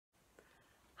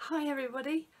Hi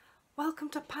everybody, welcome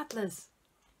to Paddlers.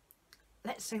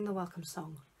 Let's sing the welcome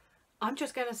song. I'm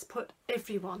just going to put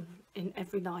everyone in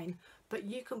every line, but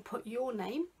you can put your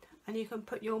name and you can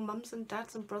put your mums and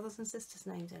dads and brothers and sisters'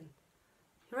 names in.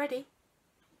 You ready?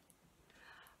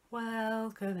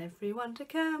 Welcome everyone to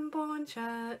Camborne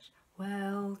Church.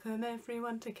 Welcome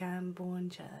everyone to Camborne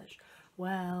Church.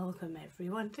 Welcome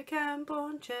everyone to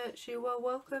Camborne Church. You are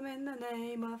welcome in the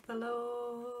name of the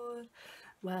Lord.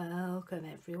 Welcome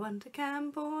everyone to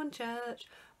Camborne Church.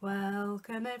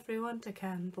 Welcome everyone to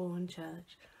Camborne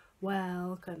Church.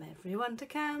 Welcome everyone to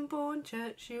Camborne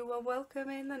Church. You are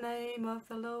welcome in the name of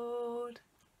the Lord.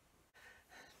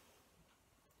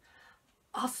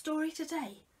 Our story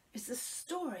today is the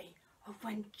story of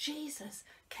when Jesus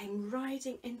came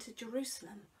riding into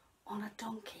Jerusalem on a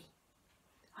donkey.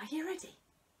 Are you ready?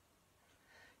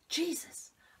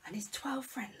 Jesus and his 12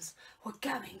 friends were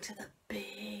going to the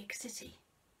big city.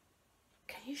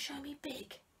 Can you show me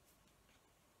big?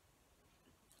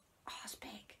 Oh, it's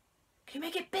big. Can you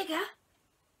make it bigger?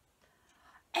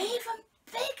 Even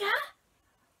bigger?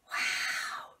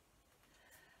 Wow!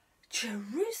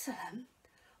 Jerusalem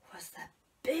was the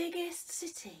biggest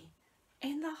city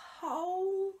in the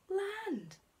whole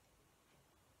land.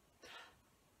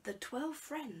 The 12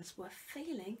 friends were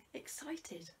feeling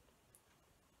excited.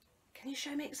 Can you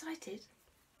show me excited?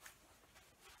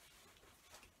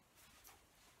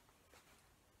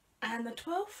 And the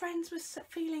 12 friends were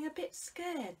feeling a bit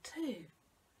scared too.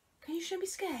 Can you show me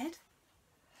scared?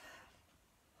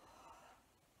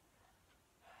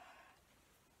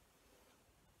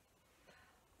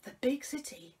 The big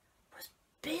city was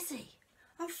busy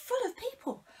and full of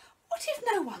people. What if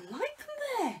no one liked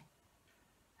them there?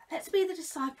 Let's be the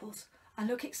disciples and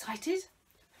look excited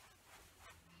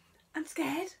and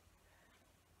scared.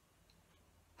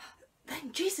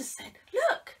 Then Jesus said,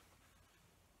 "Look,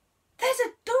 there's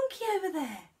a donkey over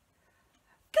there.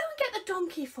 Go and get the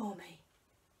donkey for me."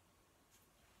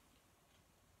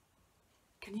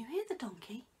 Can you hear the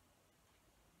donkey?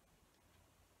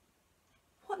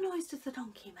 What noise does the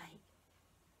donkey make?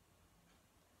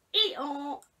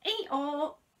 Ee-aw,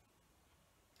 ee-aw.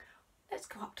 Let's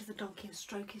go up to the donkey and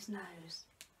stroke his nose.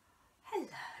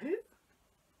 Hello.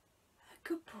 A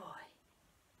good boy.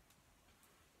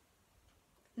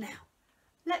 Now,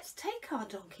 let's take our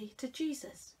donkey to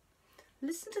Jesus.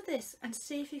 Listen to this and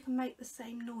see if you can make the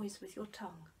same noise with your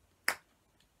tongue.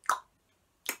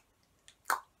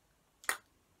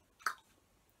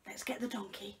 Let's get the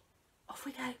donkey. Off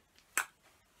we go.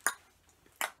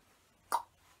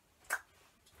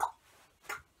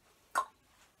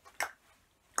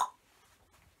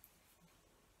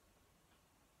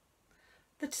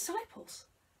 The disciples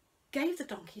gave the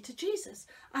donkey to Jesus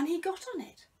and he got on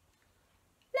it.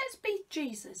 Let's beat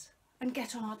Jesus and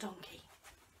get on our donkey.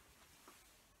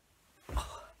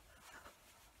 Oh,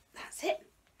 that's it.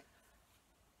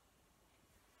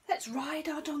 Let's ride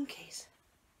our donkeys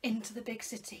into the big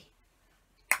city.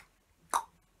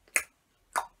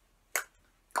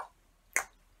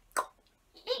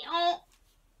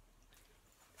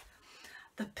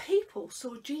 The people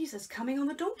saw Jesus coming on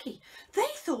the donkey. They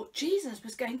thought Jesus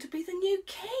was going to be the new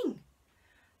king.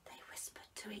 They whispered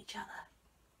to each other.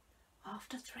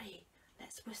 After 3,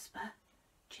 let's whisper,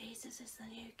 Jesus is the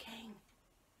new king.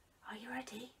 Are you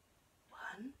ready?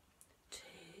 1,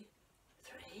 2,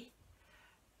 3.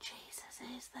 Jesus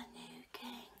is the new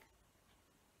king.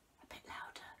 A bit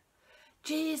louder.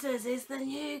 Jesus is the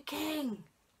new king.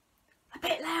 A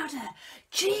bit louder.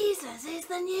 Jesus is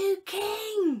the new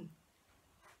king.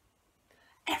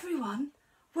 Everyone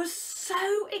was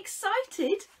so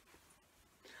excited.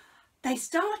 They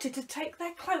started to take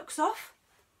their cloaks off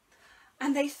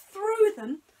and they threw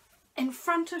them in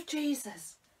front of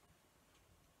Jesus.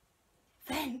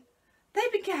 Then they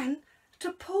began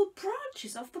to pull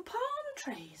branches off the palm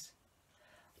trees.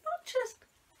 Not just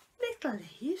little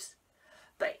leaves,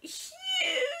 but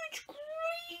huge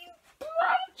green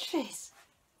branches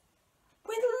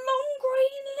with long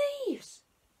green leaves.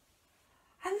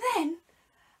 And then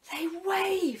they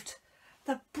waved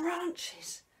the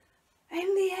branches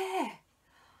in the air.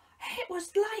 It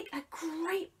was like a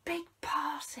great big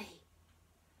party.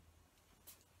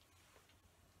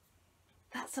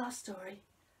 That's our story.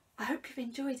 I hope you've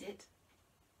enjoyed it.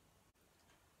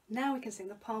 Now we can sing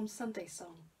the Palm Sunday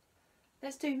song.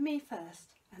 Let's do me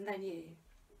first and then you.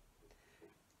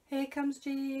 Here comes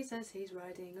Jesus, he's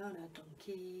riding on a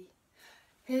donkey.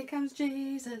 Here comes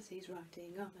Jesus, he's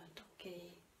riding on a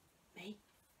donkey. Me.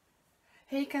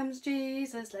 Here comes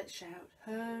Jesus, let's shout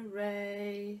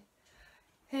hooray.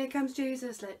 Here comes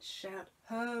Jesus, let's shout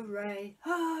hooray,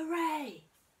 hooray.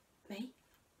 Me.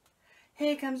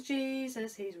 Here comes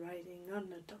Jesus, he's riding on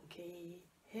a donkey.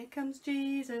 Here comes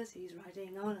Jesus, he's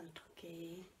riding on a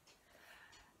donkey.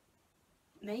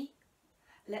 Me?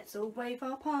 Let's all wave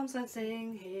our palms and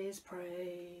sing his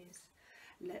praise.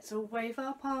 Let's all wave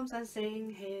our palms and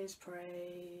sing his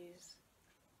praise.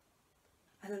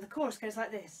 And then the chorus goes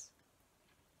like this.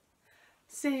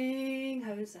 Sing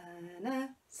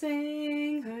Hosanna,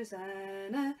 sing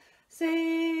Hosanna,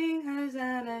 sing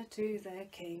Hosanna to the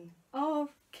King of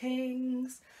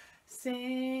Kings.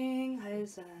 Sing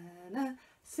Hosanna,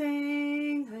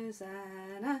 sing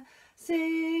Hosanna,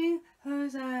 sing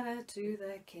Hosanna to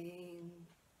the King.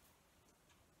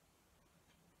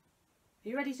 Are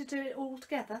you ready to do it all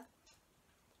together?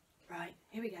 Right,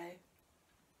 here we go.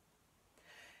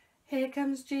 Here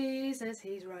comes Jesus,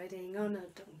 he's riding on a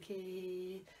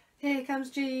donkey. Here comes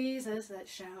Jesus,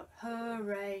 let's shout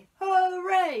hooray,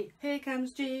 hooray! Here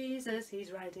comes Jesus,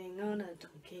 he's riding on a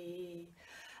donkey.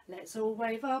 Let's all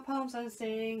wave our palms and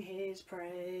sing his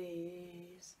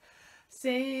praise.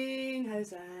 Sing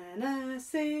Hosanna,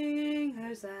 sing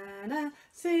Hosanna,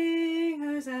 sing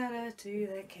Hosanna to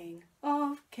the King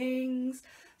of Kings.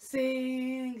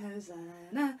 Sing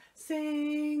Hosanna,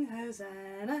 sing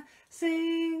Hosanna,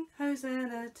 sing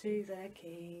Hosanna to the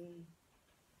King.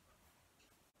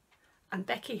 And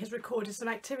Becky has recorded some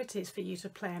activities for you to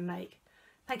play and make.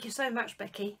 Thank you so much,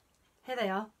 Becky. Here they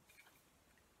are.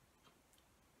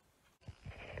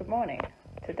 Good morning.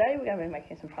 Today we're going to be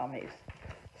making some palm leaves.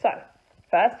 So,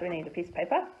 first we need a piece of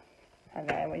paper, and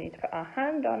then we need to put our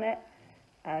hand on it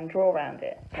and draw around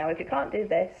it. Now if you can't do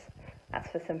this,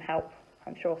 ask for some help.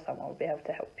 I'm sure someone will be able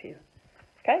to help you.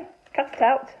 Okay, cut it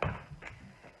out,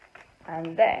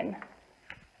 and then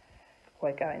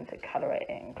we're going to colour it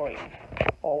in green,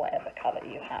 or whatever colour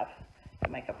you have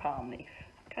to make a palm leaf.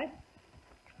 Okay,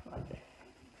 like this.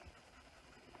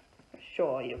 I'm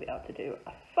sure you'll be able to do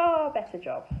a far better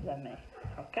job than me.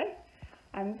 Okay,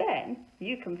 and then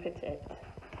you can put it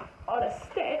on a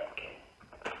stick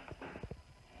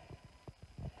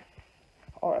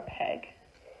or a peg,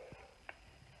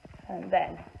 and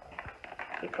then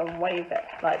you can wave it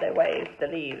like they wave the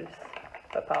leaves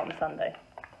for Palm Sunday.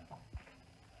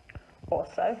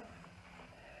 Also,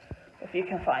 if you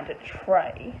can find a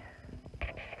tray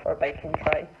or a baking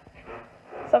tray,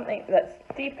 something that's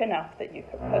deep enough that you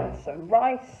can put some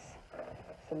rice,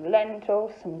 some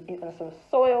lentils, even some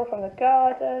soil from the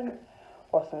garden,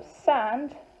 or some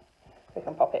sand, we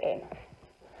can pop it in.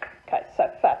 Okay, so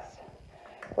first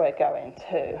we're going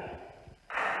to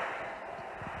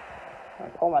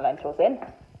pour my lentils in.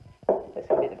 This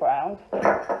will be the ground. Okay,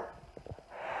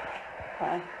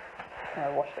 I'm going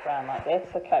to wash it around like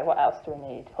this. Okay, what else do we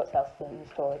need? What else in the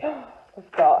story?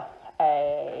 We've got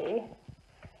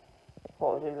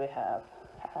what do we have?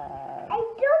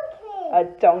 A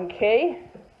donkey.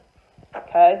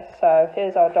 Okay, so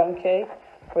here's our donkey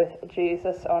with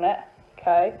Jesus on it.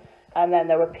 Okay, and then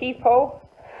there were people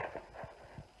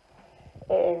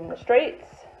in the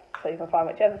streets, so you can find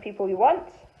whichever people you want.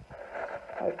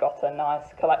 We've got a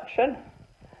nice collection.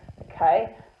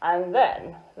 Okay, and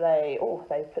then they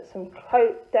put some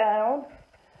coat down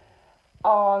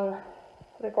on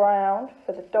the ground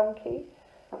for the donkey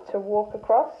to walk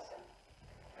across,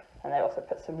 and they also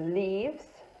put some leaves.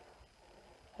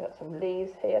 They've got some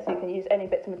leaves here, so you can use any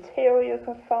bits of material you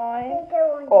can find,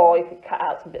 or you could cut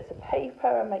out some bits of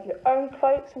paper and make your own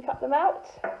cloaks and cut them out.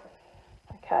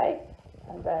 Okay,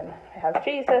 and then we have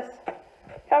Jesus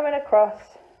coming across,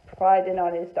 riding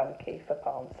on his donkey for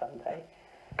Palm Sunday.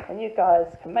 And you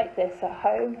guys can make this at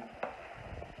home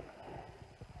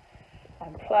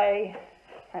and play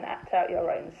and act out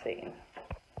your own scene.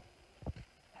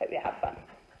 Hope you have fun.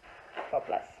 God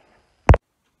bless.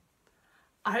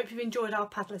 I hope you've enjoyed our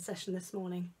paddler session this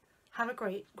morning. Have a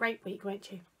great week,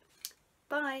 won't you?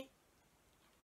 Bye.